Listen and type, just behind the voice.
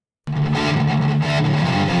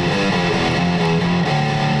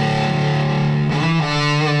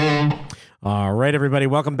right, everybody,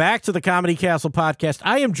 welcome back to the Comedy Castle podcast.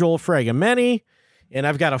 I am Joel Fragameni, and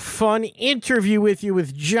I've got a fun interview with you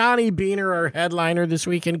with Johnny Beehner, our headliner this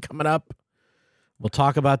weekend coming up. We'll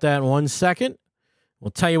talk about that in 1 second.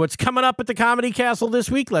 We'll tell you what's coming up at the Comedy Castle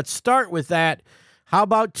this week. Let's start with that. How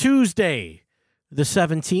about Tuesday, the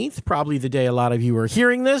 17th, probably the day a lot of you are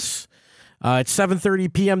hearing this. At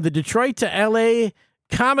 7:30 p.m., the Detroit to L.A.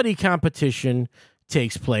 comedy competition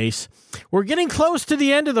takes place. We're getting close to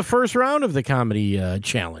the end of the first round of the comedy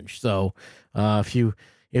challenge. So if you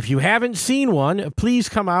haven't seen one, please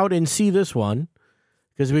come out and see this one,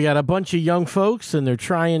 because we got a bunch of young folks and they're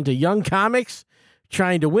young comics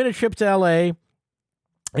trying to win a trip to L.A.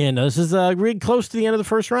 And this is really close to the end of the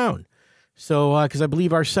first round. So, because I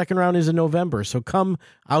believe our second round is in November. So come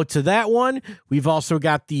out to that one. We've also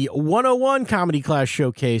got the 101 Comedy Class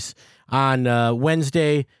Showcase on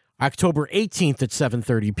Wednesday, October 18th at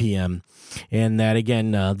 7:30 p.m. And that,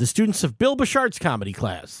 again, the students of Bill Bouchard's comedy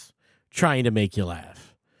class trying to make you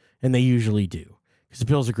laugh. And they usually do, because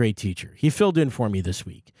Bill's a great teacher. He filled in for me this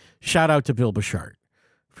week. Shout out to Bill Bouchard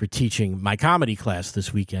for teaching my comedy class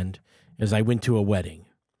this weekend as I went to a wedding,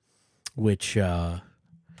 which I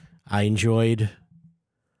enjoyed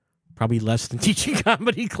probably less than teaching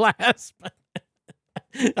comedy class, but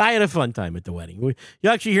I had a fun time at the wedding.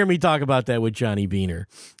 You'll actually hear me talk about that with Johnny Beehner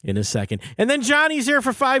in a second. And then Johnny's here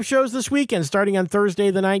for 5 shows this weekend, starting on Thursday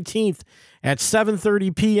the 19th at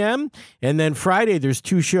 7:30 p.m. And then Friday, there's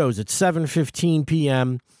 2 shows at 7:15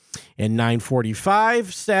 p.m. and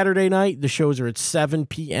 9:45. Saturday night, the shows are at 7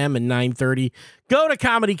 p.m. and 9:30. Go to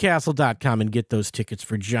comedycastle.com and get those tickets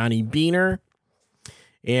for Johnny Beehner.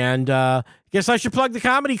 And I guess I should plug the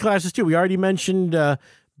comedy classes, too. We already mentioned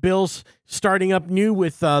Bill's starting up new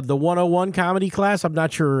with the 101 comedy class. I'm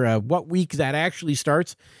not sure what week that actually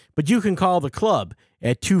starts, but you can call the club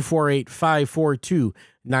at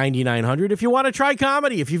 248-542-9900 if you want to try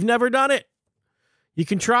comedy. If you've never done it, you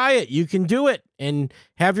can try it. You can do it and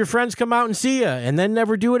have your friends come out and see you and then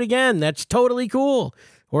never do it again. That's totally cool.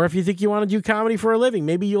 Or if you think you want to do comedy for a living,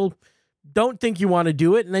 maybe you'll don't think you want to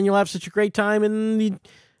do it, and then you'll have such a great time in the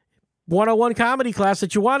 101 comedy class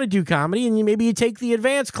that you want to do comedy, and maybe you take the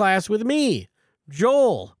advanced class with me,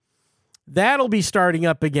 Joel. That'll be starting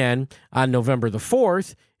up again on November the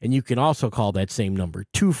 4th, and you can also call that same number,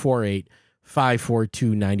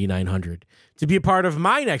 248-542-9900, to be a part of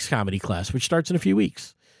my next comedy class, which starts in a few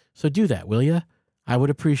weeks. So do that, will you? I would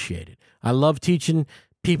appreciate it. I love teaching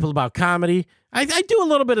people about comedy. I do a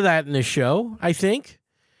little bit of that in this show, I think.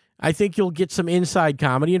 I think you'll get some inside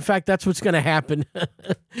comedy. In fact, that's what's going to happen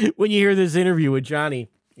when you hear this interview with Johnny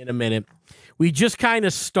in a minute. We just kind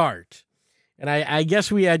of start. And I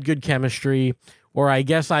guess we had good chemistry, or I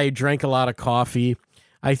guess I drank a lot of coffee.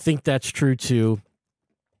 I think that's true, too.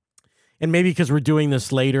 And maybe because we're doing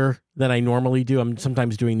this later than I normally do. I'm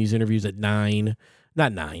sometimes doing these interviews at 9.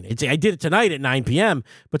 Not 9. I did it tonight at 9 p.m.,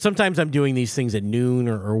 but sometimes I'm doing these things at noon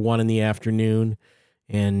or 1 in the afternoon.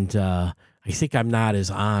 And I think I'm not as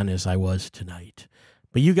on as I was tonight.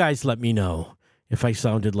 But you guys let me know if I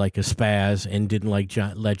sounded like a spaz and didn't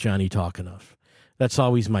let Johnny talk enough. That's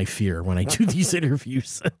always my fear when I do these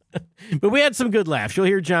interviews. But we had some good laughs. You'll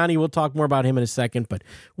hear Johnny. We'll talk more about him in a second. But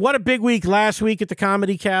what a big week last week at the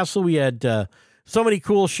Comedy Castle. We had so many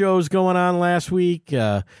cool shows going on last week.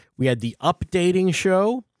 We had the Updating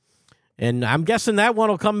show. And I'm guessing that one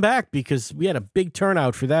will come back because we had a big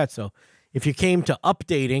turnout for that. So if you came to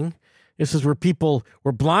Updating, this is where people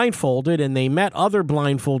were blindfolded and they met other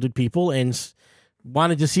blindfolded people and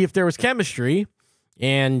wanted to see if there was chemistry.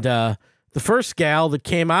 And the first gal that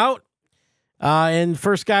came out and the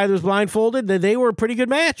first guy that was blindfolded, they were a pretty good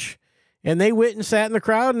match. And they went and sat in the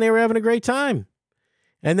crowd and they were having a great time.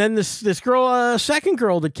 And then this girl, second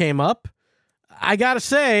girl that came up, I got to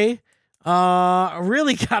say,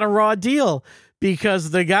 really got a raw deal. Because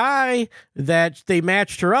the guy that they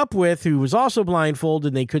matched her up with, who was also blindfolded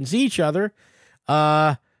and they couldn't see each other,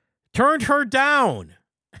 turned her down.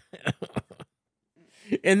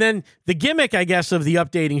 And then the gimmick, I guess, of the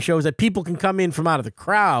Updating show is that people can come in from out of the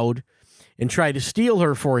crowd and try to steal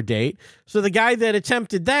her for a date. So the guy that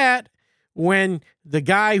attempted that, when the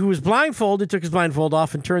guy who was blindfolded took his blindfold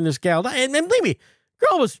off and turned this gal down, and believe me,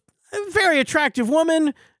 girl was a very attractive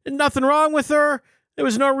woman, nothing wrong with her. There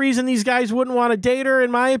was no reason these guys wouldn't want to date her,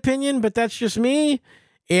 in my opinion, but that's just me.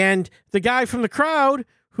 And the guy from the crowd,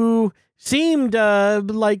 who seemed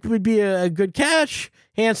like would be a good catch,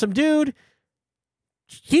 handsome dude,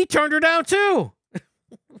 he turned her down too.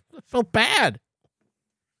 Felt bad.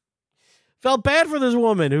 Felt bad for this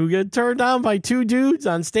woman who got turned down by 2 dudes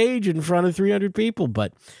on stage in front of 300 people.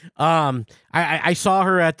 But I saw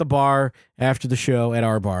her at the bar after the show, at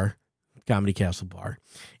our bar. Comedy Castle bar,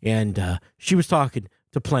 and she was talking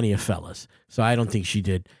to plenty of fellas. So I don't think she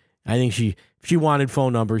did. I think if she wanted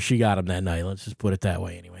phone numbers, she got them that night. Let's just put it that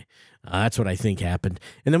way anyway. That's what I think happened.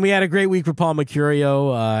 And then we had a great week with Paul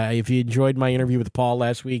Mercurio. If you enjoyed my interview with Paul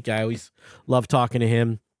last week, I always love talking to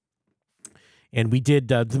him. And we did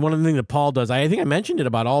one of the things that Paul does. I think I mentioned it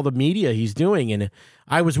about all the media he's doing. And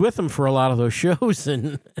I was with him for a lot of those shows.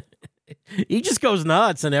 And he just goes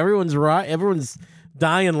nuts. And everyone's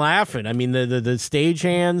dying laughing. I mean, the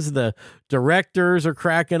stagehands, the directors are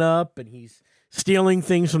cracking up. And he's stealing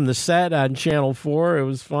things from the set on Channel 4. It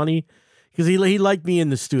was funny because he liked me in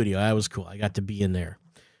the studio. That was cool. I got to be in there.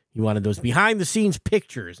 He wanted those behind-the-scenes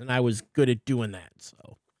pictures, and I was good at doing that.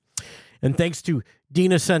 So, and thanks to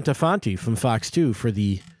Dina Santafanti from Fox 2 for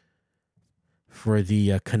the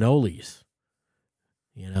cannolis.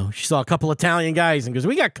 You know, she saw a couple Italian guys and goes,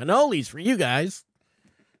 "We got cannolis for you guys."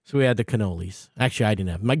 So we had the cannolis. Actually, I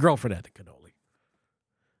didn't have. My girlfriend had the cannoli.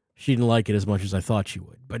 She didn't like it as much as I thought she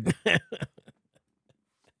would, but.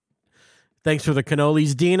 Thanks for the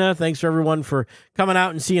cannolis, Dina. Thanks for everyone for coming out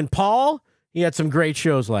and seeing Paul. He had some great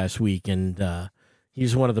shows last week, and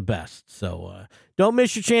he's one of the best. So don't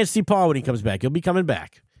miss your chance to see Paul when he comes back. He'll be coming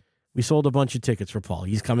back. We sold a bunch of tickets for Paul.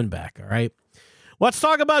 He's coming back, all right? Let's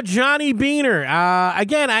talk about Johnny Beehner.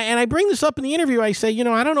 Again, I bring this up in the interview. I say,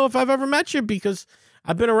 I don't know if I've ever met you because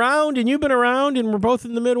I've been around and you've been around, and we're both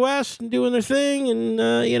in the Midwest and doing their thing,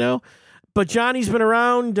 and, But Johnny's been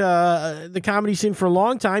around the comedy scene for a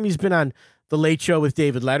long time. He's been on The Late Show with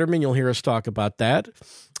David Letterman. You'll hear us talk about that.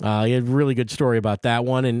 He had a really good story about that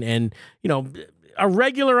one. And a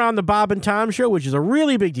regular on the Bob and Tom Show, which is a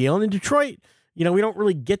really big deal. And in Detroit, we don't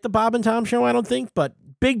really get the Bob and Tom Show, I don't think. But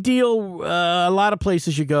big deal. A lot of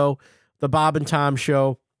places you go, the Bob and Tom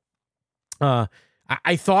Show.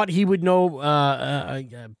 I thought he would know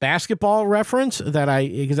a basketball reference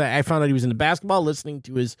because I found out he was into basketball listening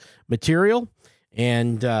to his material,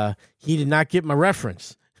 and he did not get my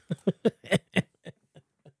reference.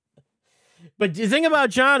 But the thing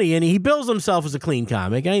about Johnny, and he bills himself as a clean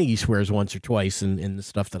comic. I think he swears once or twice in the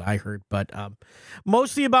stuff that I heard, but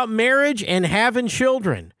mostly about marriage and having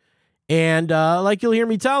children. And like you'll hear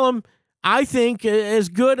me tell him, I think as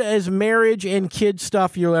good as marriage and kid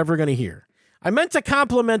stuff you're ever going to hear. I meant to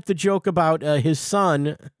compliment the joke about his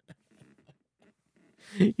son.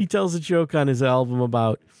 He tells a joke on his album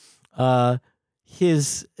about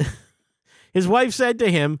his wife said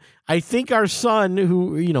to him, "I think our son,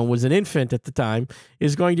 who was an infant at the time,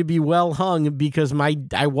 is going to be well hung because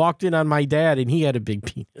I walked in on my dad and he had a big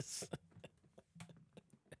penis."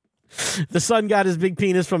 The son got his big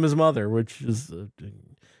penis from his mother, which is a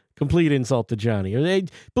complete insult to Johnny.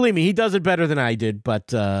 Believe me, he does it better than I did, but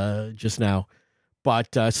just now.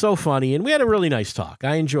 But so funny, and we had a really nice talk.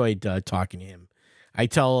 I enjoyed talking to him. I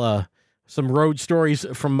tell some road stories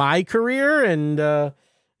from my career, and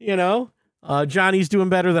Johnny's doing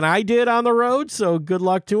better than I did on the road, so good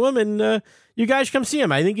luck to him. And you guys come see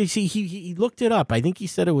him. I think he looked it up. I think he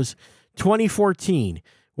said it was 2014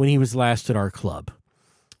 when he was last at our club.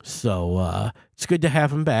 So it's good to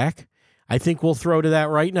have him back. I think we'll throw to that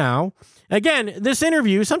right now. Again, this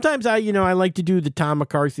interview, sometimes I like to do the Tom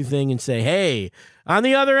McCarthy thing and say, "Hey, on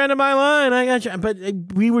the other end of my line, I got you." But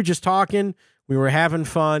we were just talking. We were having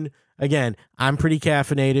fun. Again, I'm pretty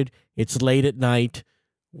caffeinated. It's late at night.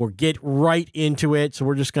 We'll get right into it. So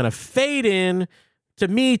we're just going to fade in to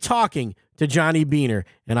me talking to Johnny Beehner,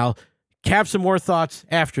 and I'll have some more thoughts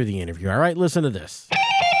after the interview. All right, listen to this.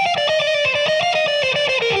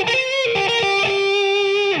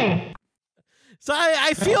 So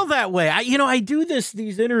I feel that way. I do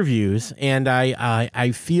these interviews, and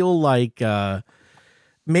I feel like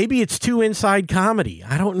maybe it's too inside comedy.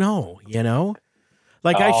 I don't know,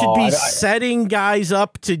 Like I should be setting guys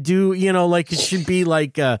up to do, like it should be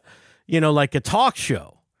like like a talk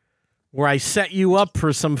show where I set you up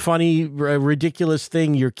for some funny, ridiculous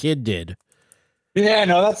thing your kid did. Yeah,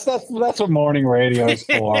 no, that's what morning radio is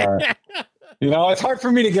for. It's hard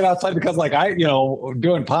for me to get outside because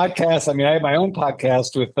doing podcasts. I mean, I have my own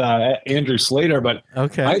podcast with Andrew Slater, but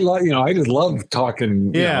okay. I just love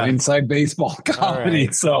talking, inside baseball comedy.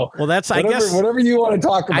 Right. So that's, I guess, whatever you want to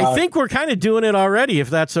talk about. I think we're kind of doing it already,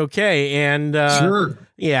 if that's okay. And sure.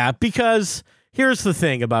 Yeah, because here's the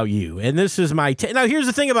thing about you, and this is my now. Here's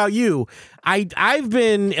the thing about you. I've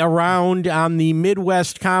been around on the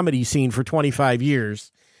Midwest comedy scene for 25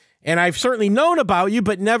 years. And I've certainly known about you,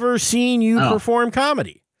 but never seen you perform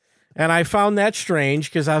comedy. And I found that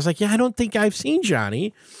strange because I was like, I don't think I've seen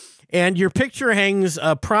Johnny. And your picture hangs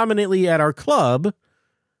prominently at our club.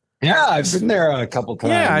 Yeah, I've been there a couple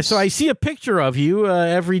times. Yeah, so I see a picture of you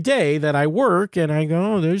every day that I work, and I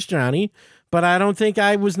go, oh, there's Johnny. But I don't think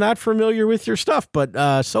I was not familiar with your stuff.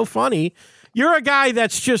 But so funny. You're a guy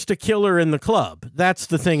that's just a killer in the club. That's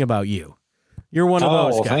the thing about you. You're one of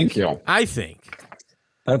those guys. Thank you. I think.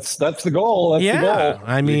 That's the goal. That's the goal.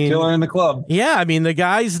 I mean, killer in the club. Yeah, I mean, the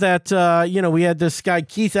guys that, we had this guy,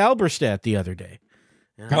 Keith Alberstadt, the other day.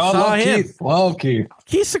 Love Keith. Love Keith.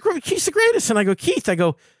 Keith's the greatest. And I go, Keith,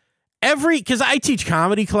 because I teach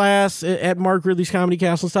comedy class at Mark Ridley's Comedy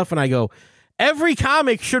Castle and stuff, and I go, every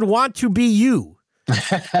comic should want to be you.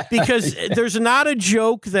 Because there's not a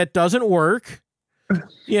joke that doesn't work.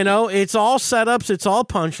 It's all setups, it's all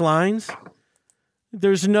punchlines.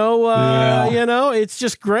 There's no, it's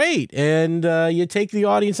just great. And you take the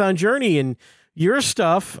audience on journey, and your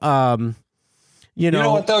stuff, You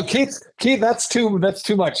know what though, Keith, that's too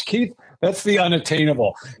much. Keith, that's the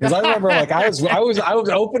unattainable. Because I remember, I was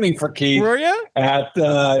opening for Keith. Were you? At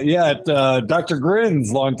Dr.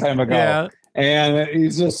 Grin's a long time ago. Yeah. And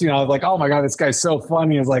he's just, like, oh my God, this guy's so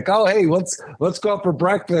funny. He's like, oh, hey, let's go out for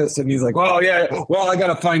breakfast. And he's like, well, yeah, I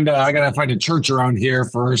gotta find a church around here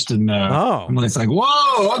first. And it's like,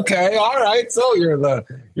 whoa, okay, all right. So you're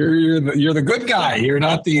the good guy. You're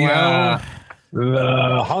not the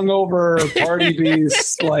hungover party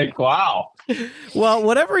beast. Like, wow. Well,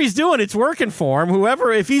 whatever he's doing, it's working for him.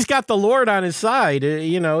 If he's got the Lord on his side,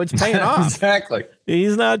 it's paying off. Exactly.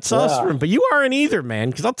 He's not suffering, but you aren't either, man.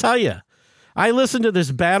 Because I'll tell you. I listened to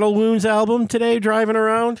this Battle Wounds album today driving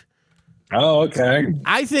around. Oh, okay.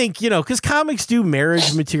 I think, because comics do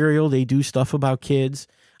marriage material. They do stuff about kids.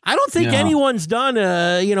 I don't think anyone's done,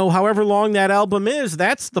 however long that album is.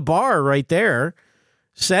 That's the bar right there,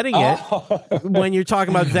 setting it. When you're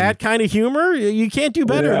talking about that kind of humor, you can't do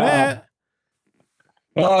better than that.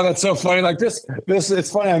 Oh, that's so funny. Like this,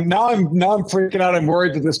 it's funny. I'm freaking out. I'm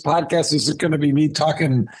worried that this podcast is going to be me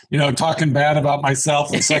talking bad about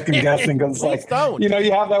myself and second guessing. Because you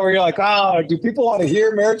have that where you're like, oh, do people want to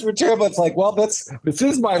hear marriage material? But it's like, well, this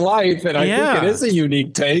is my life. And I think it is a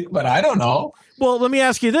unique take, but I don't know. Well, let me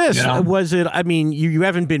ask you this. Was it, you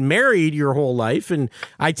haven't been married your whole life, and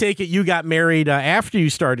I take it you got married after you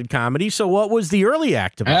started comedy. So what was the early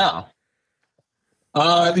act about? Yeah.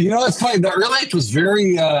 It's funny. The early act was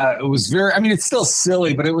very, it's still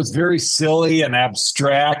silly, but it was very silly and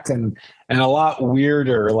abstract and a lot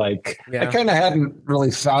weirder. I kind of hadn't really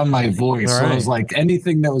found my voice. Right. So it was like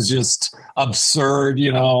anything that was just absurd,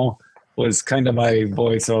 was kind of my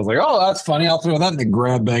voice. So I was like, oh, that's funny. I'll throw that in the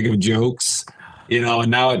grab bag of jokes, and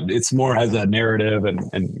now it's more has a narrative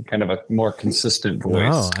and kind of a more consistent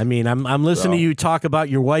voice. Oh, I'm listening to you talk about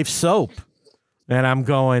your wife's soap. And I'm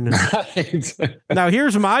going, now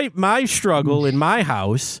here's my struggle in my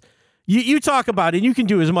house. You talk about it, you can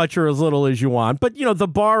do as much or as little as you want, but the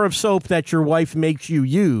bar of soap that your wife makes you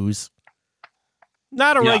use,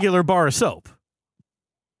 not a regular bar of soap.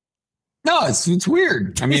 No, it's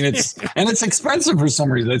weird. It's expensive for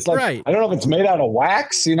some reason. It's like, right. I don't know if it's made out of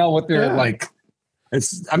wax, what they're like.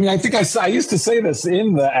 It's, I think I used to say this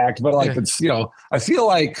in the act, but it's, I feel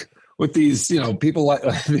like, with these, people like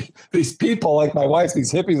these people like my wife,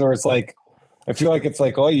 these hippies, where it's like, I feel like it's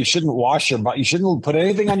like, oh, you shouldn't wash your body. You shouldn't put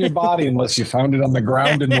anything on your body unless you found it on the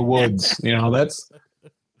ground in the woods. That's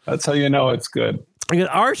how it's good.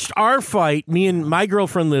 Our fight, me and my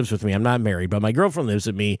girlfriend lives with me. I'm not married, but my girlfriend lives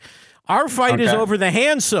with me. Our fight is over the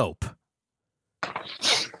hand soap.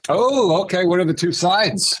 Oh, okay. What are the two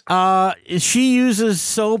sides? She uses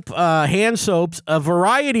soap, hand soaps, a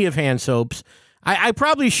variety of hand soaps. I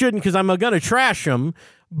probably shouldn't because I'm going to trash them,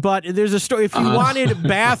 but there's a store. If you wanted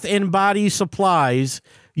bath and body supplies,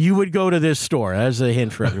 you would go to this store. That's a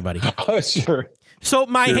hint for everybody. Oh, sure. So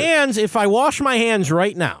my hands, if I wash my hands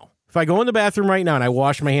right now, if I go in the bathroom right now and I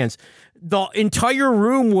wash my hands, the entire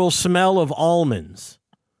room will smell of almonds.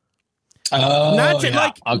 Oh, not just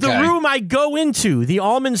the room I go into, the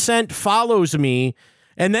almond scent follows me.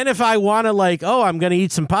 And then if I want to I'm going to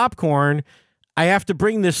eat some popcorn, I have to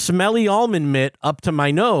bring this smelly almond mitt up to my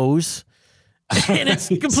nose, and it's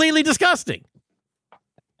completely disgusting.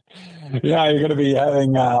 Yeah, you're going to be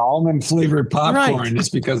having almond flavored popcorn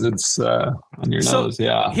just because it's on your nose.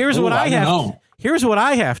 Yeah. Here's what I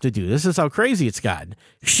have to do. This is how crazy it's gotten.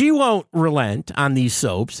 She won't relent on these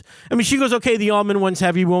soaps. She goes, okay, the almond one's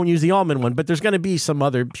heavy. We won't use the almond one, but there's going to be some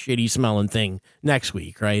other shitty smelling thing next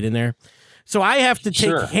week, right in there. So I have to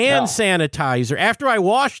take hand sanitizer. After I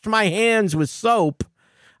washed my hands with soap,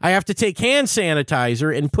 I have to take hand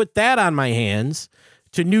sanitizer and put that on my hands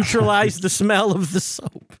to neutralize the smell of the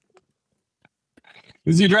soap.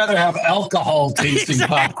 Because you'd rather have alcohol tasting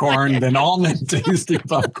popcorn than almond tasting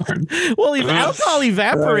popcorn. Well, alcohol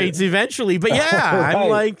evaporates eventually, but yeah, I'm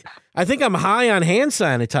like, I think I'm high on hand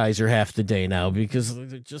sanitizer half the day now because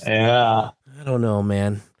just, I don't know,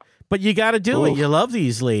 man. But you got to do it. You love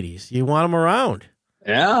these ladies. You want them around.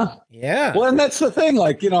 Yeah. Yeah. Well, and that's the thing.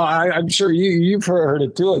 Like, I'm sure you've heard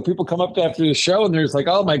it too. Like people come up after the show and there's like,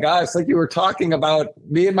 oh my gosh, it's like you were talking about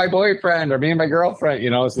me and my boyfriend or me and my girlfriend,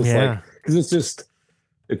 it's just like, because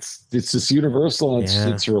it's just universal and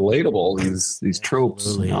it's relatable. These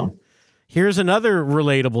tropes. Here's another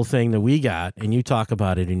relatable thing that we got, and you talk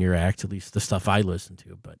about it in your act, at least the stuff I listen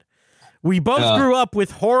to, but we both grew up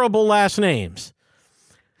with horrible last names.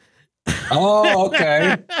 Oh,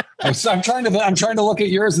 okay. I'm trying to look at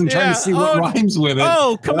yours and trying to see what rhymes with it.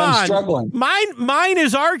 Oh, come on. I'm struggling. Mine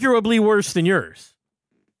is arguably worse than yours.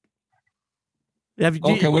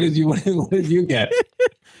 Okay, what did you get?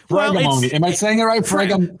 Fragamony. Am I saying it right?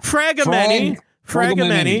 Fragamany.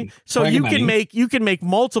 So you can make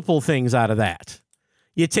multiple things out of that.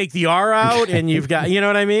 You take the R out and you've got, you know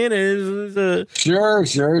what I mean? Sure.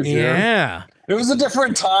 Yeah. It was a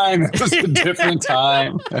different time.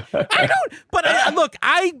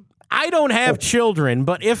 I don't have children,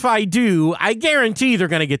 but if I do, I guarantee they're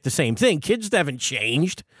going to get the same thing. Kids haven't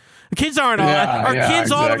changed. Kids aren't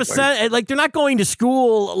kids all of a sudden, like they're not going to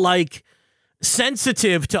school like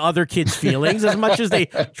sensitive to other kids' feelings as much as they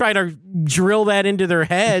try to drill that into their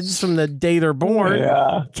heads from the day they're born.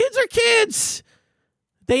 Yeah. Kids are kids.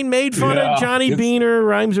 They made fun of Johnny Beehner,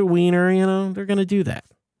 rhymes with wiener, they're going to do that.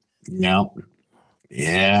 Yeah.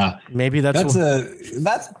 Yeah. Maybe that's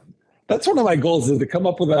one of my goals is to come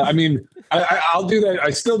up with I'll do that.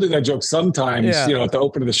 I still do that joke sometimes, at the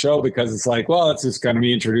open of the show, because it's like, well, it's just kind of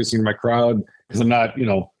me introducing my crowd because I'm not,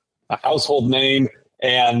 a household name.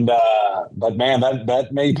 And, but man, that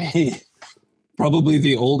may be probably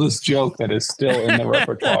the oldest joke that is still in the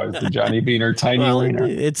repertoire is the Johnny Beehner tiny wiener.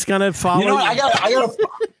 It's going to follow.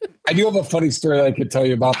 I do have a funny story that I could tell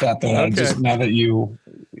you about that. Just now that you,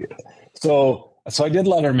 so I did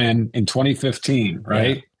Letterman in 2015,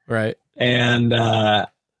 right? Yeah, right. And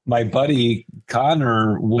my buddy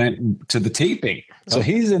Connor went to the taping. So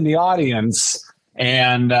he's in the audience.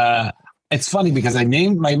 And it's funny because I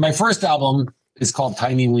named my first album is called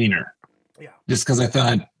Tiny Wiener. Yeah. Just because I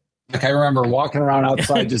thought, I remember walking around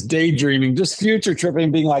outside just daydreaming, just future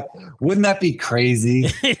tripping, being like, wouldn't that be crazy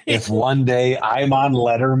if one day I'm on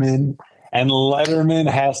Letterman and Letterman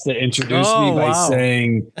has to introduce me by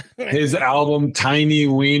saying his album Tiny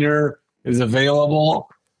Wiener is available.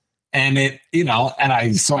 And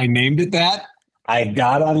so I named it that. I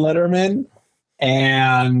got on Letterman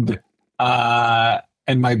and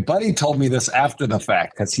my buddy told me this after the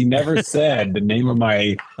fact because he never said the name of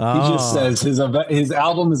he just says his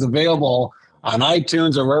album is available on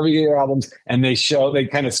iTunes or wherever you get your albums. And they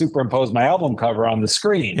kind of superimpose my album cover on the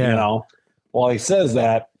screen, while he says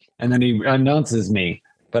that. And then he announces me.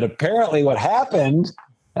 But apparently what happened,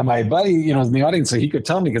 and my buddy, was in the audience, so he could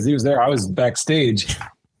tell me because he was there. I was backstage.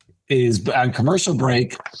 Is on commercial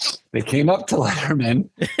break. They came up to Letterman.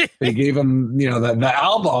 They gave him, the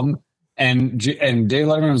album. And Dave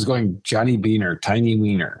Letterman was going, Johnny Beehner, Tiny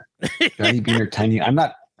Wiener. Johnny Beehner, Tiny. I'm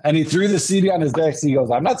not. And he threw the CD on his desk. He goes,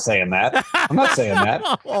 I'm not saying that.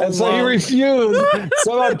 And so he refused.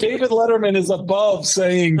 So now David Letterman is above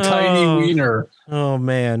saying Tiny Wiener. Oh,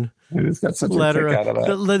 man. It's got such a kick out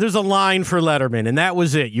of that. There's a line for Letterman, and that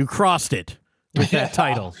was it. You crossed it with that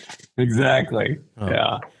title. Exactly. Oh.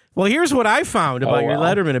 Yeah. Well, here's what I found about your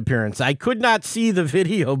Letterman appearance. I could not see the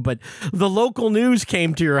video, but the local news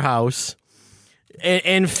came to your house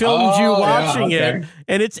and filmed you watching it.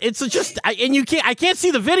 And it's just, and I can't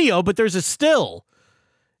see the video, but there's a still.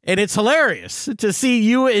 And it's hilarious to see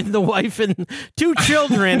you and the wife and two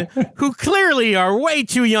children who clearly are way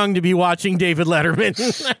too young to be watching David Letterman.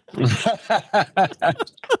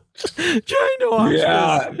 Trying to watch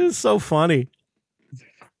this. It's so funny.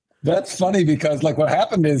 That's funny because what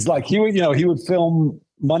happened is he would film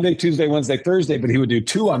Monday, Tuesday, Wednesday, Thursday, but he would do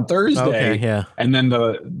 2 on Thursday. Okay, yeah. And then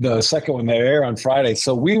the second one they air on Friday.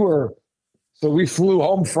 So we flew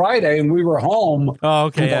home Friday and we were home. Oh,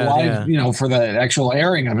 okay. For the live, for the actual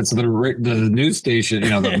airing of it. So the news station,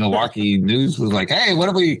 the Milwaukee News was like, hey, what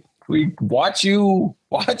if we watch you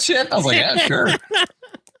watch it? I was like, yeah, sure.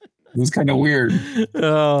 It was kind of weird.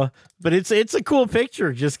 But it's a cool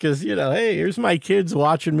picture just because, hey, here's my kids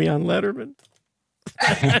watching me on Letterman.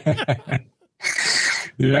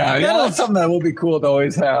 Yeah, that's something that will be cool to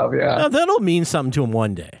always have. Yeah. That'll mean something to them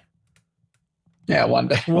one day. Yeah, one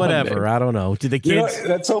day. Whatever. One day. I don't know. Do the kids?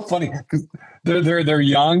 That's so funny because they're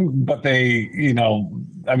young, but they,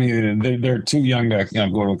 I mean, they're too young to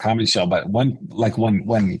go to a comedy show. But when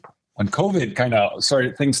COVID kind of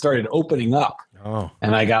things started opening up. Oh.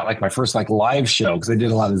 And I got like my first like live show because I did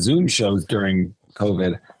a lot of Zoom shows during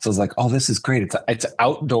COVID. So I was like, oh, this is great. It's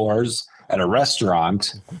outdoors at a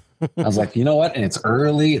restaurant. I was like, you know what? And it's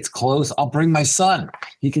early, it's close. I'll bring my son.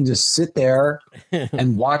 He can just sit there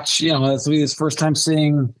and watch, this will be his first time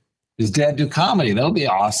seeing his dad do comedy. That'll be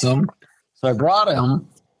awesome. So I brought him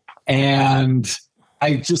and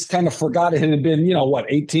I just kind of forgot it had been,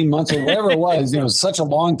 18 months or whatever it was, such a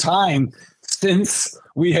long time since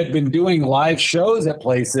we had been doing live shows at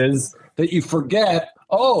places that you forget,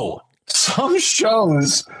 some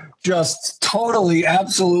shows just totally,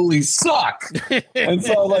 absolutely suck. And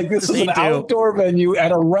so like, this is an outdoor venue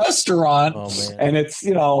at a restaurant and it's,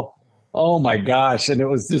 oh my gosh. And it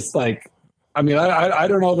was just like, I mean, I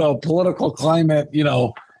don't know the political climate,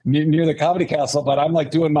 near the Comedy Castle, but I'm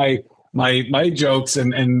like doing my jokes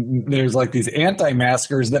and there's like these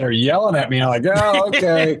anti-maskers that are yelling at me. I'm like, oh,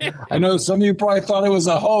 okay. I know some of you probably thought it was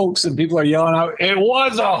a hoax and people are yelling out, it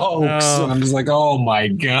was a hoax. And I'm just like, oh my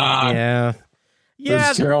God. Yeah.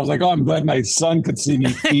 Yeah. I was like, oh, I'm glad my son could see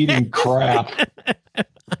me eating crap.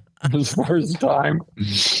 His first time.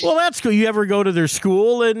 Well, that's cool. You ever go to their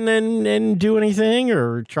school and do anything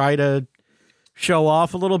or try to show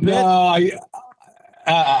off a little bit? No,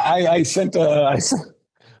 I sent a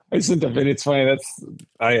video. It's funny.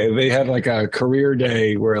 They had like a career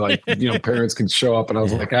day where like, parents could show up and I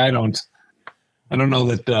was like, I don't know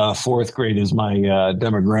that fourth grade is my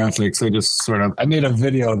demographics. I made a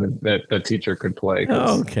video that the teacher could play.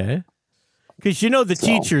 Okay. Because the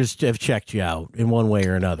teachers have checked you out in one way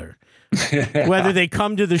or another. Whether they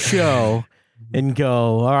come to the show and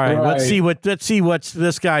go, all right, let's see what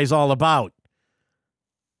this guy's all about.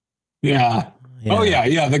 Yeah. Oh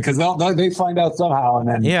yeah, because they find out somehow, and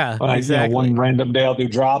then exactly. One random day I'll do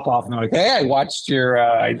drop off, and they're like, "Hey, I watched your,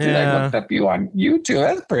 I looked up you on YouTube.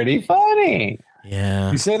 That's pretty funny."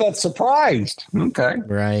 Yeah, you say that surprised, okay,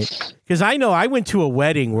 right? Because I know I went to a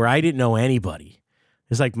wedding where I didn't know anybody.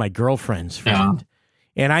 It's like my girlfriend's friend,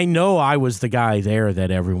 and I know I was the guy there that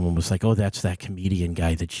everyone was like, "Oh, that's that comedian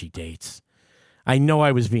guy that she dates." I know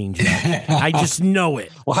I was being judged. I just know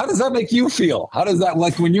it. Well, how does that make you feel? How does that,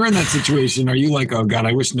 like, when you're in that situation, are you like, oh God,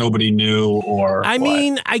 I wish nobody knew? Or I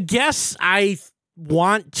mean, I guess I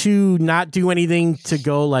want to not do anything to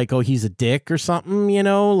go like, oh, he's a dick or something,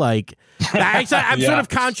 like I'm sort of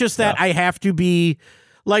conscious that I have to be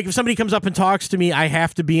like, if somebody comes up and talks to me, I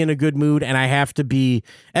have to be in a good mood and I have to be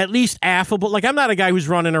at least affable. Like, I'm not a guy who's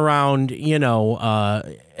running around,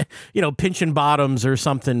 pinching bottoms or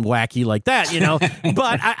something wacky like that,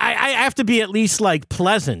 but I have to be at least like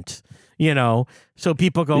pleasant, so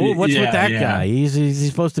people go, oh, what's with that guy?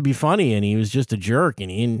 He's supposed to be funny and he was just a jerk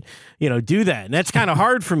and he didn't, do that. And that's kind of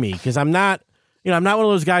hard for me because I'm not one of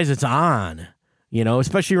those guys that's on.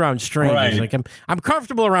 Especially around strangers. Right. Like I'm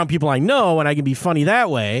comfortable around people I know and I can be funny that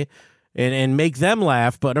way and make them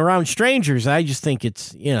laugh. But around strangers, I just think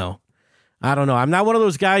it's, I don't know. I'm not one of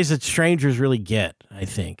those guys that strangers really get, I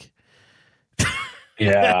think.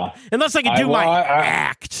 Yeah. Unless I can do my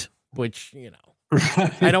act, which,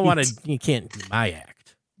 I don't want to, you can't do my act.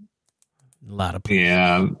 A lot of people.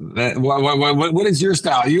 Yeah. What is your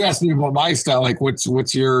style? You asked me about my style. Like, what's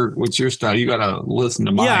your style? You got to listen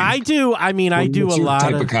to mine. Yeah, I do. I mean, I do a lot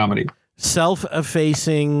type of comedy.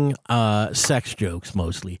 Self-effacing sex jokes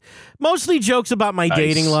mostly jokes about my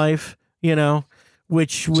dating life,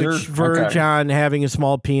 which verge on having a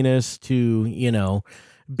small penis to,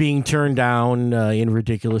 being turned down in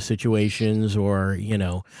ridiculous situations or,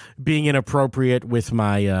 being inappropriate with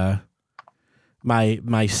my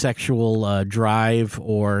my sexual drive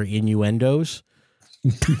or innuendos.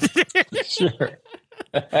 Sure.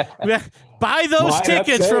 Buy those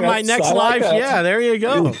tickets for my next live. Yeah, there you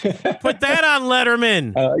go. Put that on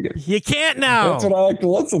Letterman. I like it. You can't now. That's what I like to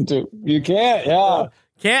listen to. You can't, yeah.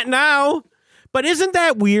 Can't now. But isn't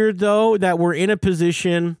that weird, though, that we're in a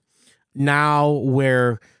position now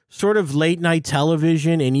where sort of late night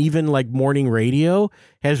television and even like morning radio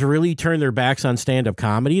has really turned their backs on stand-up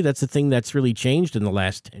comedy? That's the thing that's really changed in the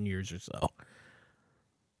last 10 years or so.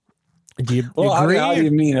 Do you agree? How do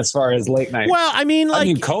you mean as far as late night? Well, I mean,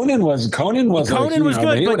 Conan was good.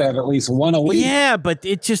 They would have at least one a week. Yeah, but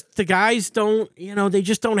it just, the guys don't, they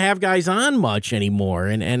just don't have guys on much anymore.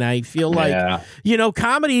 And I feel like,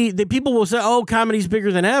 comedy, the people will say, oh, comedy's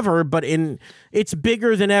bigger than ever, but it's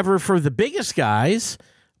bigger than ever for the biggest guys.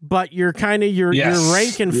 but you're kind of your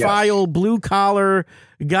rank and file blue collar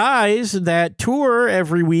guys that tour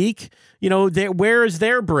every week. You know, where is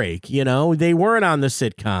their break? You know, they weren't on the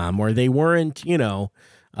sitcom, or they weren't, you know,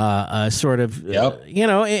 sort of, you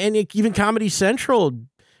know, and even Comedy Central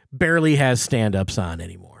barely has stand-ups on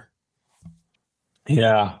anymore.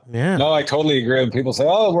 Yeah. No, I totally agree. When people say,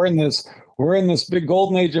 "Oh, we're in this big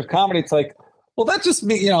golden age of comedy," it's like, well, that just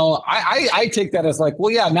me. You know, I take that as like,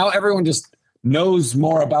 well, yeah, now everyone just knows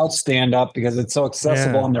more about stand-up because it's so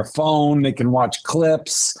accessible on their phone. They can watch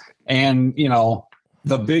clips, and you know,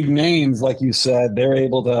 the big names, like you said, they're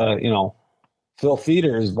able to, you know, fill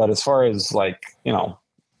theaters. But as far as like, you know,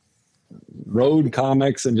 road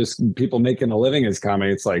comics and just people making a living as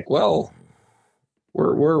comedy, it's like, well,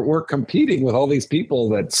 we're competing with all these people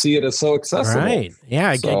that see it as so accessible. Right.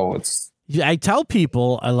 Yeah. I tell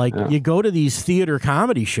people, you go to these theater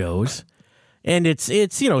comedy shows, and it's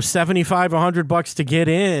you know, $75, $100 to get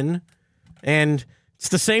in, and it's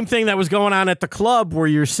the same thing that was going on at the club where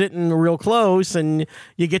you're sitting real close and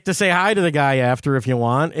you get to say hi to the guy after if you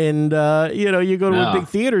want, and you know, you go to a big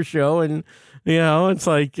theater show and you know, it's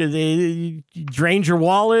like you drain your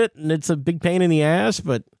wallet and it's a big pain in the ass,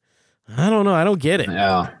 but I don't know. I don't get it.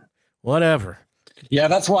 Yeah. Whatever. Yeah,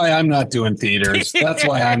 that's why I'm not doing theaters. That's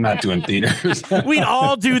why I'm not doing theaters. We'd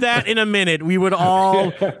all do that in a minute. We would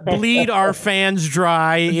all bleed our fans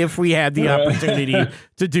dry if we had the opportunity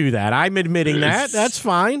to do that. I'm admitting that. That's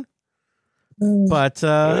fine. But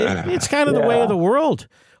it's kind of the way of the world.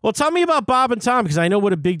 Well, tell me about Bob and Tom, because I know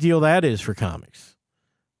what a big deal that is for comics.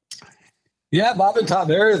 Yeah, Bob and Tom,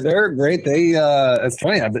 they're great. They it's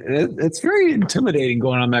funny. It's very intimidating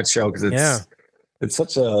going on that show because it's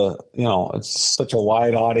such a, you know, it's such a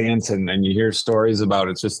wide audience, and you hear stories about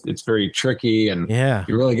it. It's very tricky, and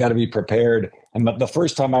you really got to be prepared. And the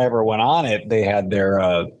first time I ever went on it, they had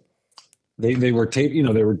their they were you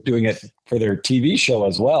know, they were doing it for their TV show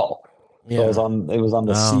as well. So it was on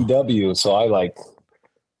the CW. So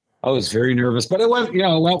I was very nervous, but it went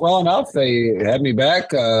well enough. They had me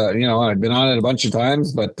back. You know, I'd been on it a bunch of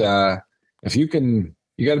times, but if you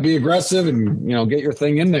got to be aggressive and, you know, get your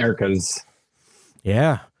thing in there, because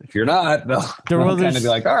if you're not, they'll kind of be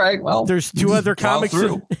like, all right, well, there's two other comics.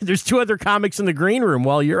 There's two other comics in the green room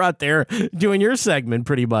while you're out there doing your segment,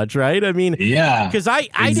 pretty much, right? I mean, because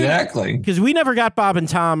because we never got Bob and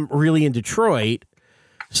Tom really in Detroit,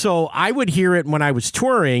 so I would hear it when I was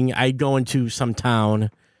touring. I'd go into some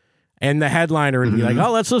town, and the headliner would be like,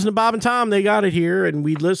 "Oh, let's listen to Bob and Tom. They got it here," and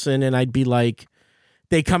we'd listen, and I'd be like,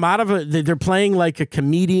 they come out of they're playing like a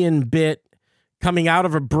comedian bit, coming out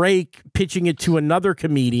of a break, pitching it to another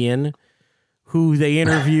comedian who they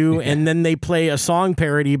interview, and then they play a song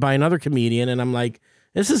parody by another comedian, and I'm like,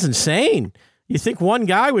 this is insane. You think one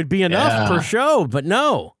guy would be enough per show, but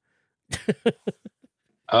no.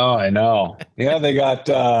 Oh, I know. Yeah, they got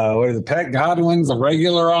Pat Godwin's a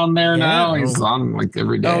regular on there now. He's on like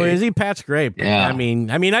every day. Oh, is he? Pat's great. Yeah. I mean,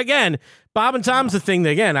 again, Bob and Tom's the thing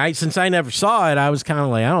that, again, since I never saw it, I was kind of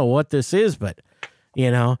like, I don't know what this is, but you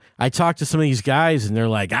know, I talked to some of these guys and they're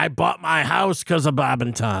like, I bought my house because of Bob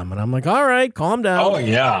and Tom. And I'm like, all right, calm down. Oh,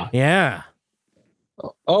 yeah. Yeah.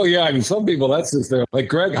 Oh, yeah. I mean, some people, that's just their, like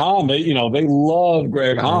Greg Hahn, they love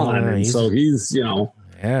Greg Hahn. And so he's, you know,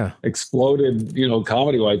 exploded, you know,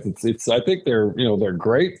 comedy wise. It's, I think they're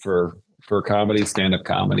great for comedy, stand-up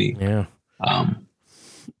comedy. Yeah.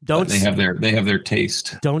 They have their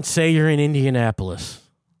taste. Don't say you're in Indianapolis.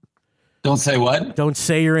 Don't say what? Don't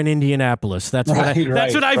say you're in Indianapolis. That's what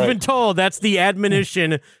I've been told. That's the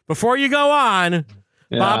admonition before you go on.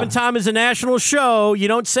 Yeah. Bob and Tom is a national show. You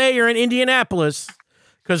don't say you're in Indianapolis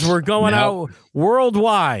because we're going out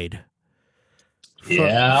worldwide.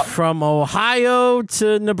 From Ohio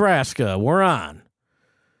to Nebraska, we're on.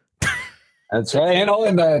 That's right. And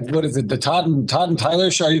what is it? The Todd and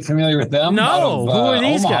Tyler show. Are you familiar with them? No. Who are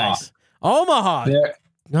these guys? Omaha.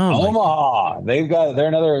 Omaha. They're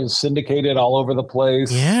another syndicated all over the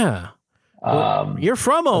place. Yeah. You're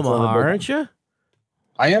from Omaha, aren't you?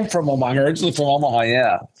 I am from Omaha. I'm originally from Omaha.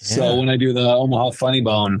 Yeah. So when I do the Omaha Funny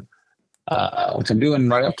Bone, which I'm doing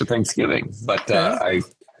right after Thanksgiving, but I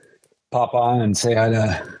pop on and say hi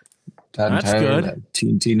to Todd and Tyler, the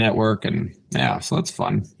TNT network, and so that's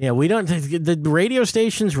fun. Yeah, we don't. The radio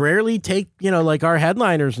stations rarely take, like our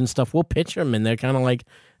headliners and stuff. We'll pitch them, and they're kind of like,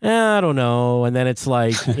 I don't know. And then it's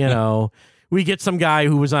like, we get some guy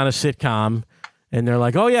who was on a sitcom, and they're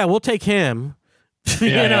like, oh yeah, we'll take him.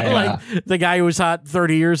 Like the guy who was hot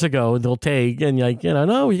 30 years ago, they'll take, and like,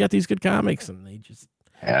 no, we got these good comics, and they just,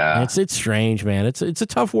 it's strange, man. It's a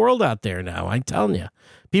tough world out there now. I'm telling you.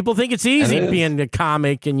 People think it's easy being a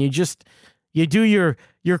comic, and you just, you do your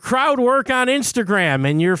crowd work on Instagram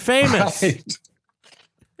and you're famous. Right.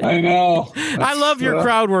 I know. I love your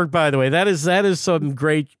crowd work, by the way. That is some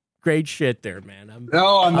great shit there, man. On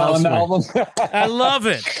the album. I love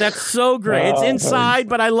it. That's so great. It's inside,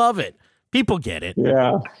 but I love it. People get it.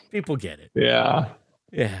 Yeah. People get it. Yeah.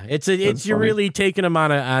 Yeah. It's you're really taking them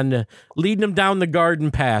on leading them down the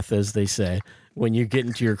garden path, as they say, when you get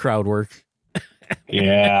into your crowd work.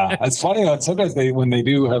 Yeah. It's funny. Sometimes when they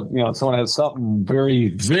do have, someone has something very,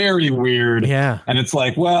 very weird. Yeah. And it's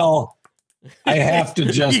like, well, I have to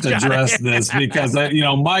just address this because,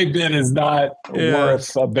 my bit is not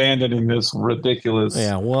worth abandoning this ridiculous.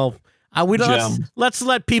 Yeah. Well, let's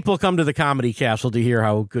let people come to the Comedy Castle to hear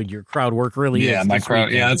how good your crowd work really is. Yeah, my crowd.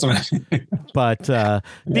 Weekend. Yeah, that's what But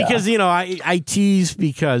because, I tease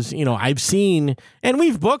because, I've seen, and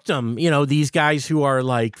we've booked them, these guys who are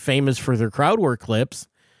like famous for their crowd work clips.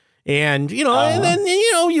 And, and then,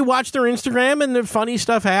 you watch their Instagram and the funny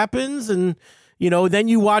stuff happens. And, then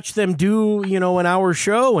you watch them do, an hour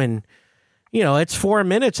show and, it's 4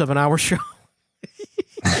 minutes of an hour show.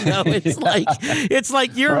 It's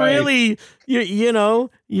like you're right. Really, you're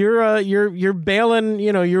bailing,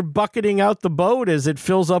 you're bucketing out the boat as it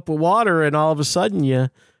fills up with water, and all of a sudden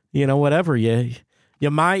whatever the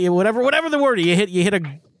word you hit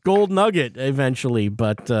a gold nugget eventually,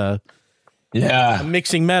 but I'm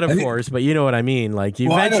mixing metaphors, but you know what I mean. Like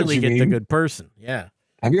you eventually get the good person. Yeah.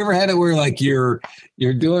 Have you ever had it where like you're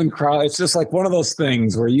doing crowd? It's just like one of those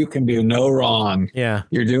things where you can do no wrong. Yeah.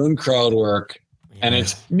 You're doing crowd work. And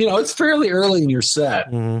it's, it's fairly early in your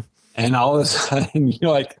set. Mm-hmm. And all of a sudden,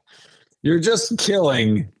 you're just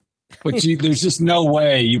killing, but there's just no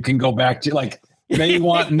way you can go back to they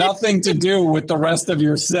want nothing to do with the rest of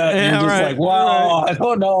your set. And you're just wow, I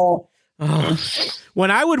don't know.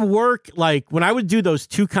 When I would work, when I would do those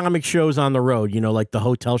 2 comic shows on the road, like the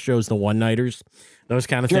hotel shows, the one-nighters, those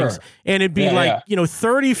kind of things. And it'd be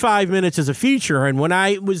 35 minutes as a feature. And when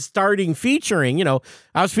I was starting featuring, I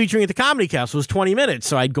was featuring at the Comedy Castle, it was 20 minutes.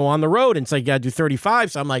 So I'd go on the road and say, you got to do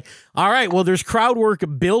 35. So I'm like, all right, well, there's crowd work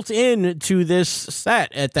built in to this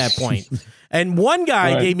set at that point. And one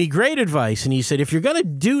guy gave me great advice. And he said, if you're going to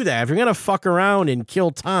do that, if you're going to fuck around and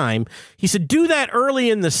kill time, he said, do that early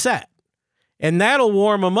in the set. And that'll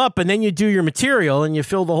warm them up. And then you do your material and you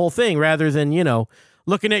fill the whole thing rather than,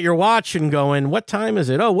 looking at your watch and going, what time is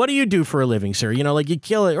it? Oh, what do you do for a living, sir? You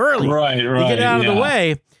kill it early. Right. You get it out of the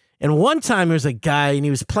way. And one time there was a guy and he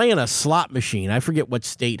was playing a slot machine. I forget what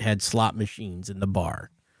state had slot machines in the bar.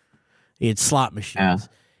 He had slot machines. Yeah.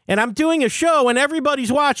 And I'm doing a show and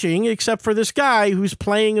everybody's watching except for this guy who's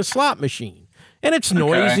playing a slot machine. And it's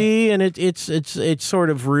noisy and it's sort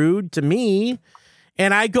of rude to me.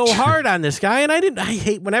 And I go hard on this guy, and I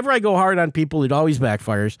hate whenever I go hard on people, it always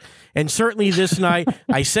backfires. And certainly this night,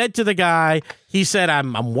 I said to the guy, he said,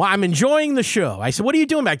 I'm enjoying the show. I said, what are you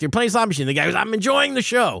doing back there? Playing slot machine. The guy goes, I'm enjoying the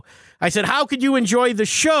show. I said, how could you enjoy the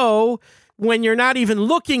show when you're not even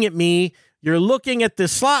looking at me? You're looking at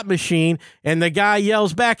this slot machine, and the guy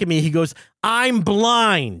yells back at me. He goes, I'm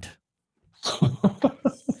blind.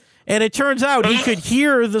 And it turns out he could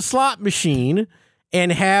hear the slot machine and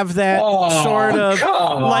have that sort of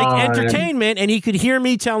entertainment. And he could hear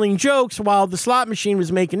me telling jokes while the slot machine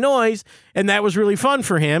was making noise. And that was really fun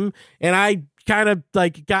for him. And I kind of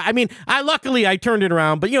luckily I turned it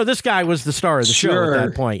around, but this guy was the star of the show at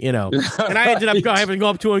that point, and I ended up having to go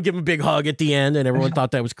up to him and give him a big hug at the end. And everyone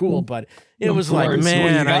thought that was cool, but it was like,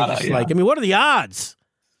 man, what are the odds?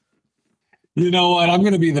 You know what? I'm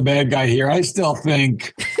going to be the bad guy here. I still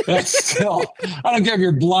think I don't care if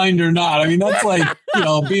you're blind or not. I mean, that's like,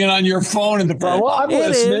 being on your phone in the front. Well, I'm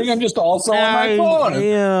listening. I'm just also on my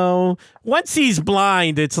phone. Once he's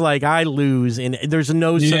blind, it's like I lose. And there's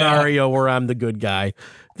no scenario where I'm the good guy.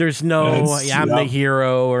 There's no, I'm the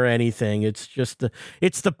hero or anything. It's just,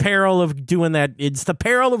 it's the peril of doing that. It's the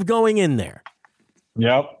peril of going in there.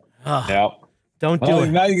 Yep. Yep. Don't do it.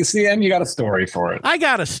 Now you can see, and you got a story for it. I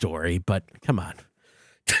got a story, but come on.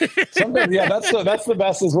 Sometimes, that's the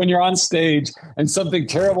best is when you're on stage and something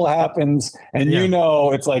terrible happens, and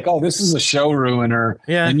it's like, oh, this is a show ruiner,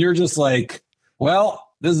 and you're just like, well,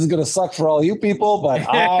 this is going to suck for all you people, but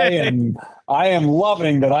I am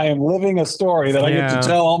loving that I am living a story that I get to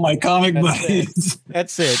tell all my comic buddies.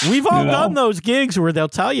 That's it. We've all done those gigs where they'll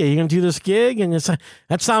tell you, you're going to do this gig, and it's like,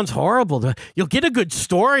 that sounds horrible. You'll get a good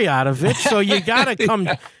story out of it, so you got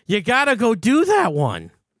to go do that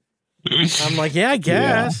one. I'm like, I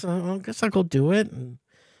guess. I guess I'll go do it. And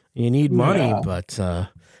you need money, but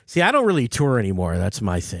see, I don't really tour anymore. That's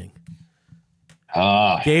my thing.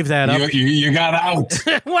 Gave that up. You got out.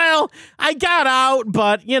 Well, I got out,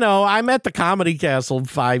 but, I'm at the Comedy Castle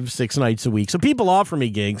 5-6 nights a week. So people offer me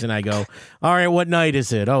gigs, and I go, all right, what night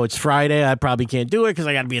is it? Oh, it's Friday. I probably can't do it because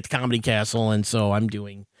I got to be at the Comedy Castle. And so I'm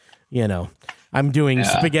doing,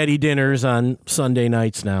 spaghetti dinners on Sunday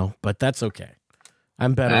nights now, but that's okay.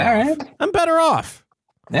 I'm better off. Right. I'm better off.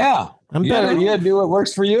 Yeah. You gotta do what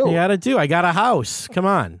works for you. You got to do. I got a house. Come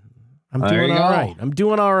on. I'm doing all right. I'm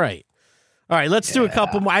doing all right. All right, let's do a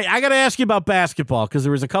couple more. I got to ask you about basketball because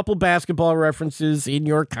there was a couple basketball references in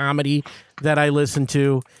your comedy that I listened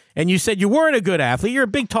to, and you said you weren't a good athlete. You're a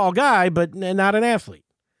big, tall guy, but not an athlete.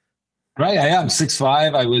 Right, I am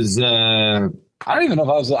 6'5". I was. I don't even know if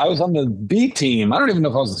I was on the B team. I don't even know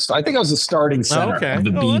if I was. I think I was the starting center of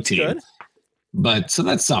the B team. Good. But so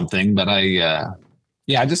that's something. But I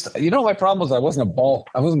just my problem was I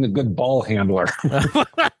wasn't a good ball handler.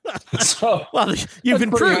 So you've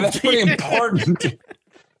improved. That's pretty important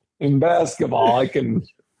in basketball. come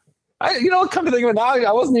to think of it now,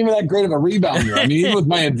 I wasn't even that great of a rebounder. I mean, even with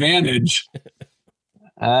my advantage,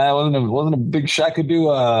 I wasn't a big shot.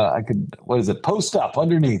 I could post up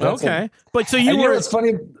underneath. That's but so you were. It's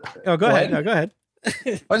funny. Oh, go ahead. No, go ahead.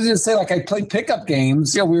 I was going to say, I played pickup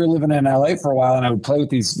games. We were living in LA for a while, and I would play with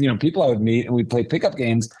these, people I would meet, and we'd play pickup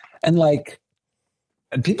games, and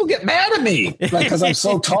and people get mad at me, because I'm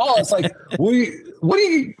so tall. It's like, what are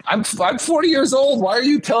you? I'm 40 years old. Why are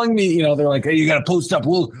you telling me? They're like, hey, you got to post up.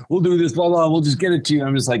 We'll do this, blah blah. We'll just get it to you.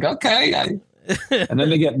 I'm just like, okay. And then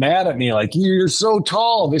they get mad at me, like, you're so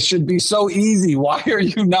tall. This should be so easy. Why are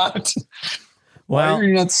you not? Why are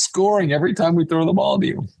you not scoring every time we throw the ball to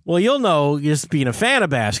you? Well, you'll know, just being a fan of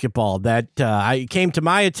basketball, that I came to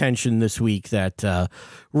my attention this week that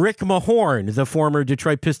Rick Mahorn, the former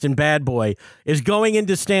Detroit Piston bad boy, is going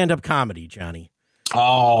into stand-up comedy, Johnny.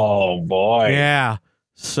 Oh, boy. Yeah.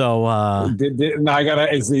 So I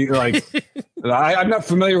gotta. Is he like? I'm not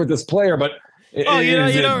familiar with this player, but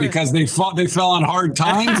because they fell on hard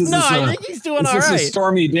times. I think he's doing all right. Is this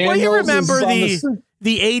Stormy Daniels? Well, you remember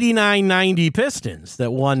the 89-90 Pistons that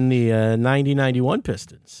won the 90-91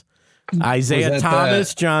 Pistons. Isaiah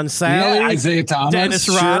Thomas, John Sally, Isaiah Thomas, Dennis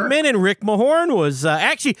Rodman, and Rick Mahorn was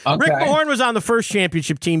Rick Mahorn was on the first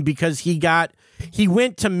championship team because he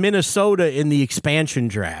went to Minnesota in the expansion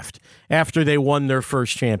draft after they won their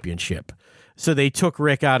first championship. So they took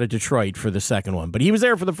Rick out of Detroit for the second one, but he was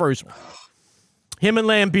there for the first one. Him and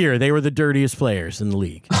Lambeer, they were the dirtiest players in the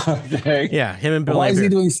league. Okay. Yeah, him and Bill Why Lambeer. Is he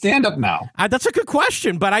doing stand-up now? That's a good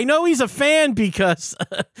question, but I know he's a fan because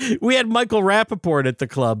we had Michael Rappaport at the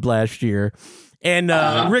club last year, and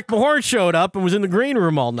Rick Mahorn showed up and was in the green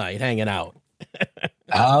room all night hanging out.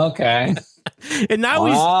 Okay. And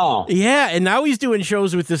now he's doing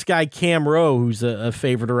shows with this guy Cam Rowe, who's a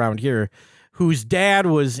favorite around here, whose dad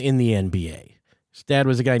was in the NBA. His dad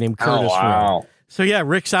was a guy named Curtis Rowe. So yeah,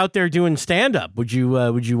 Rick's out there doing stand-up. Would you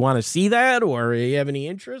want to see that, or you have any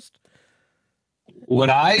interest? Would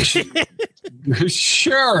I? Sure.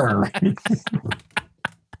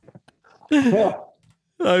 I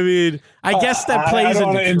mean, I guess that plays. I don't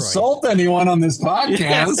want to insult anyone on this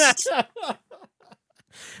podcast.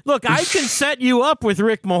 Look, I can set you up with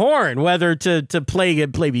Rick Mahorn, whether to play,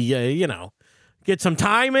 get some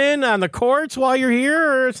time in on the courts while you're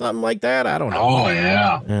here or something like that. I don't know. Oh,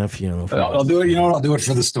 yeah. I'll do it. I'll do it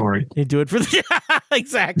for the story. You do it for the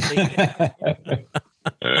exactly.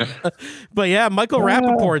 But yeah, Michael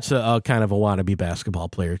Rappaport's a kind of a wannabe basketball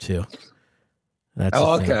player too. That's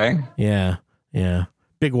okay. Yeah.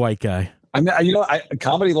 Big white guy.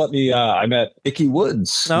 Comedy let me. I met Icky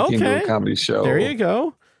Woods. Okay. Came to a comedy show. There you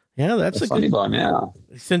go. Yeah, that's a funny good one. Yeah.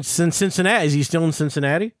 Since Cincinnati, is he still in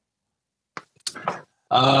Cincinnati?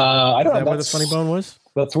 I don't know where the Funny Bone was.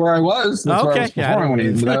 That's where I was. That's where I was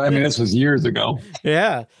performing this was years ago.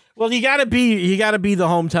 Yeah. Well, you gotta be the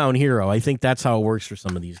hometown hero. I think that's how it works for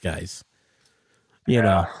some of these guys. You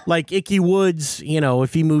know, like Icky Woods.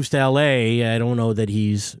 If he moves to LA, I don't know that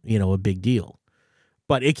he's a big deal.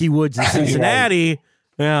 But Icky Woods in Cincinnati,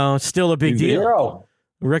 it's still a big deal. Hero.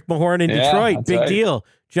 Rick Mahorn in Detroit, big deal.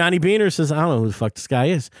 Johnny Beehner says, I don't know who the fuck this guy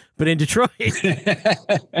is, but in Detroit,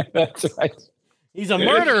 that's right. He's a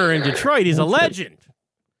murderer in Detroit. He's a legend.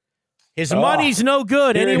 His money's no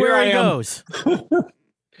good anywhere he goes.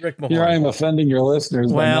 Rick Mahorn. Here I am offending your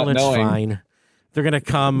listeners. Well, it's fine. They're going to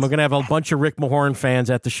come. We're going to have a bunch of Rick Mahorn fans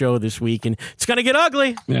at the show this week, and it's going to get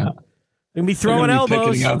ugly. Yeah. They're going to be throwing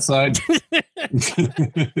elbows. Outside. It's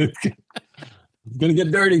going to get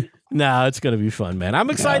dirty. No, it's going to be fun, man. I'm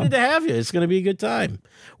excited to have you. It's going to be a good time.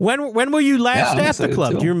 When were you last at the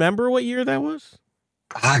club? Do you remember what year that was?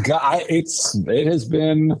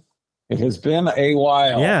 It It has been a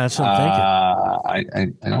while. Yeah, that's what I'm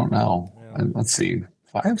thinking. I don't know. Yeah. Let's see,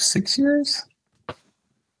 5-6 years.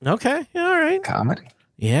 Okay, all right. Comedy.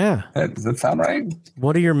 Yeah. Does that sound right?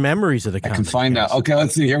 What are your memories of the comedy? I can find out. Okay,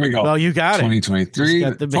 let's see. Here we go. Well, you got it. 2023,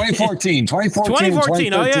 2014.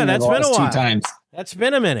 2014. Oh, yeah, that's been a while. 2 times. That's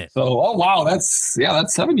been a minute. So, oh, wow. That's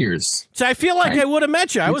 7 years. So I feel like I would have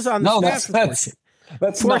met you. I was on the staff.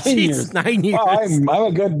 That's 9 years. 9 years. Oh, I'm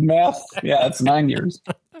a good math. Yeah, that's 9 years.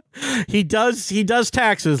 He does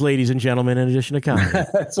taxes, ladies and gentlemen, in addition to comedy.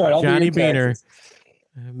 That's right. Johnny Beehner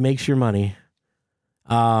makes your money.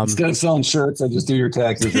 Instead of selling shirts, I just do your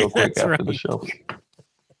taxes real quick after the show.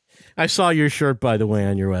 I saw your shirt, by the way,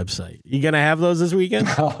 on your website. You gonna have those this weekend?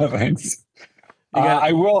 Oh, thanks.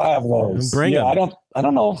 I will have those. Bring them. I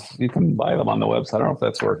don't know if you can buy them on the website. I don't know if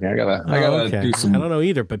that's working. I gotta do some. I don't know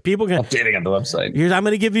either, but people can updating on the website. I'm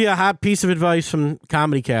going to give you a hot piece of advice from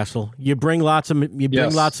Comedy Castle. You bring lots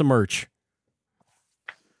of merch.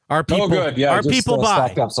 Our people, good. Yeah, our people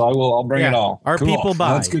buy. Up, so I'll bring it all. Our people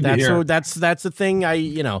buy. That's good to hear. That's the thing.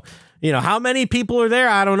 How many people are there?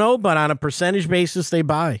 I don't know, but on a percentage basis, they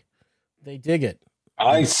buy. They dig it.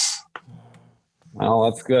 Nice.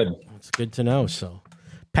 Well, that's good. It's good to know. So,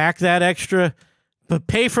 pack that extra, but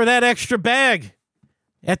pay for that extra bag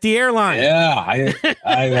at the airline. Yeah,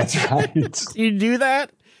 that's right. Do you do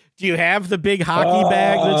that? Do you have the big hockey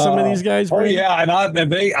bag that some of these guys bring? Oh, yeah, and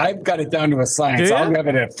I've got it down to a science. I'll have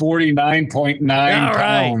it at 49.9 pounds.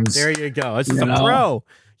 Right. There you go. It's the pro.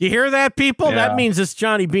 You hear that, people? Yeah. That means it's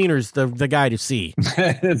Johnny Beehner's the guy to see.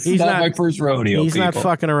 He's not my first rodeo. He's not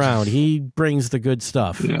fucking around. He brings the good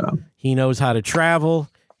stuff. Yeah. He knows how to travel.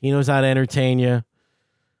 He knows how to entertain you.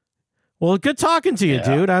 Well, good talking to you,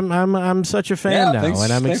 dude. I'm such a fan now,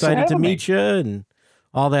 and I'm excited to meet you and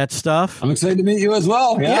all that stuff. I'm excited to meet you as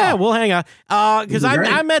well. Yeah, we'll hang out. Because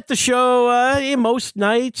I'm at the show most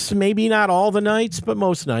nights, maybe not all the nights, but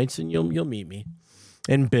most nights, and you'll meet me.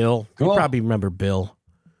 And Bill. Cool. You probably remember Bill.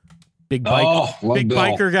 Big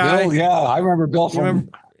biker guy. Bill, yeah, I remember Bill from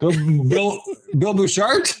Bill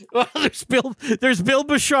Bouchard. Well, there's Bill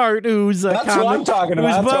Bouchard, who's that's what I'm talking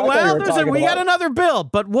about. We got another Bill,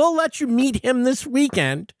 but we'll let you meet him this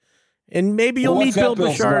weekend. And maybe you'll meet Bill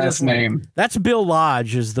Bouchard. Last name? That's Bill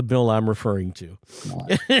Lodge, is the Bill I'm referring to.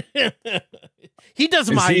 He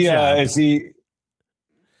does my job. Is he?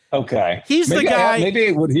 Okay. He's the guy.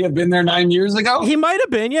 Maybe would he have been there 9 years ago? He might have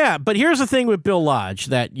been, yeah. But here's the thing with Bill Lodge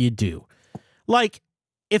that you do. Like,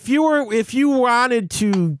 if you wanted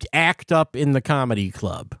to act up in the comedy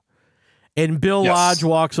club and Bill Lodge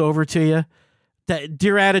walks over to you,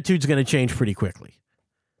 your attitude's going to change pretty quickly.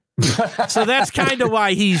 So that's kind of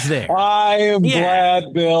why he's there. I am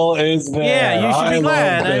glad Bill is there. Yeah, you should be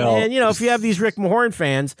glad. And if you have these Rick Mahorn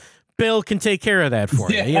fans, Bill can take care of that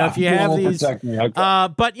for you. If you have these, okay.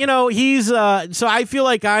 But he's so I feel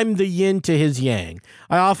like I'm the yin to his yang.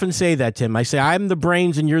 I often say that to him. I say I'm the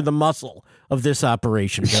brains and you're the muscle of this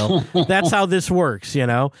operation, Bill. That's how this works,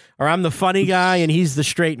 or I'm the funny guy and he's the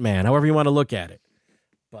straight man. However you want to look at it.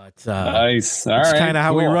 But nice. That's kind of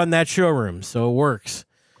how we run that showroom, so it works.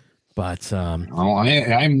 But I'm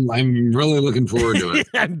really looking forward to it.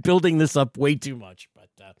 I'm building this up way too much,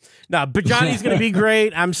 but Johnny's gonna be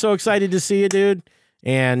great. I'm so excited to see you, dude.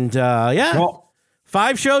 And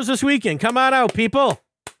 5 shows this weekend. Come on out, people.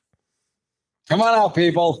 Come on out,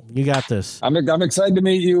 people. You got this. I'm excited to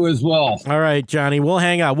meet you as well. All right, Johnny. We'll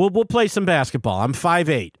hang out. We'll play some basketball. I'm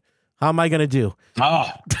 5'8". How am I gonna do?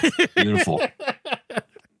 Beautiful.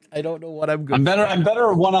 I don't know what I'm good. I'm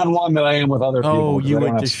better one-on-one than I am with other people. Oh, you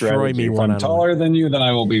would destroy me one-on-one. I'm taller than you, then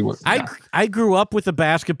I will be with. I grew up with a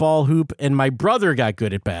basketball hoop, and my brother got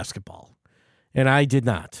good at basketball, and I did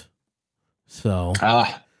not. So,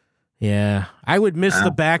 yeah, I would miss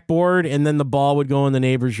the backboard, and then the ball would go in the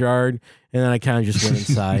neighbor's yard, and then I kind of just went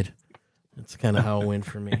inside. That's kind of how it went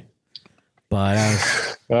for me. But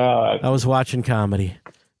I was watching comedy.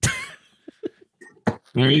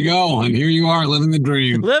 There you go. And here you are living the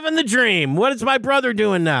dream. Living the dream. What is my brother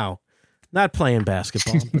doing now? Not playing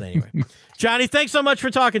basketball. But anyway. Johnny, thanks so much for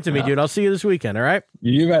talking to me, dude. I'll see you this weekend, all right?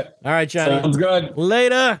 You bet. All right, Johnny. Sounds good.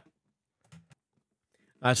 Later.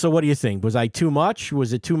 So what do you think? Was I too much?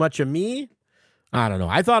 Was it too much of me? I don't know.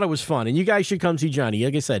 I thought it was fun. And you guys should come see Johnny.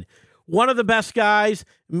 Like I said, one of the best guys.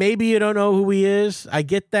 Maybe you don't know who he is. I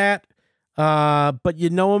get that. But you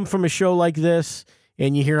know him from a show like this.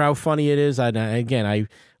 And you hear how funny it is. I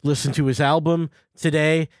listened to his album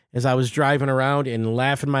today as I was driving around and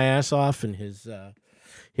laughing my ass off. And his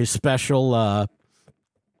special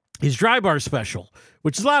his Dry Bar special,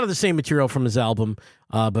 which is a lot of the same material from his album.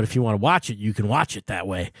 But if you want to watch it, you can watch it that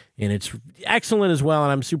way. And it's excellent as well.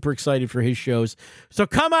 And I'm super excited for his shows. So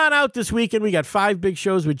come on out this weekend. We got 5 big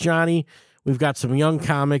shows with Johnny. We've got some young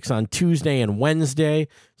comics on Tuesday and Wednesday.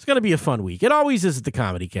 It's going to be a fun week. It always is at the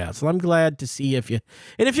Comedy Castle. I'm glad to see if you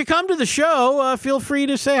come to the show, feel free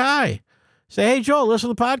to say hi. Say, hey, Joel, listen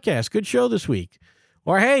to the podcast. Good show this week.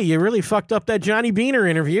 Or, hey, you really fucked up that Johnny Beehner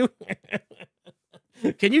interview.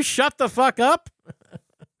 Can you shut the fuck up?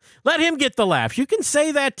 Let him get the laughs. You can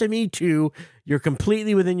say that to me, too. You're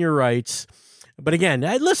completely within your rights. But again,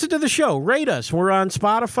 listen to the show. Rate us. We're on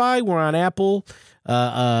Spotify. We're on Apple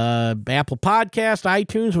Podcast,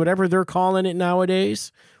 iTunes, whatever they're calling it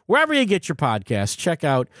nowadays. Wherever you get your podcasts, check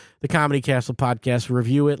out the Comedy Castle podcast.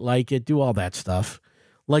 Review it, like it, do all that stuff.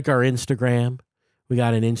 Like our Instagram. We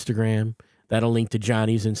got an Instagram. That'll link to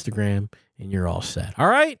Johnny's Instagram, and you're all set. All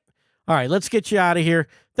right? All right, let's get you out of here.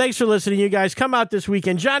 Thanks for listening, you guys. Come out this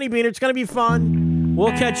weekend. Johnny Beehner, it's going to be fun.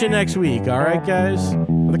 We'll catch you next week. All right, guys?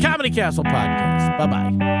 On the Comedy Castle podcast.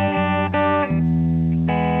 Bye-bye.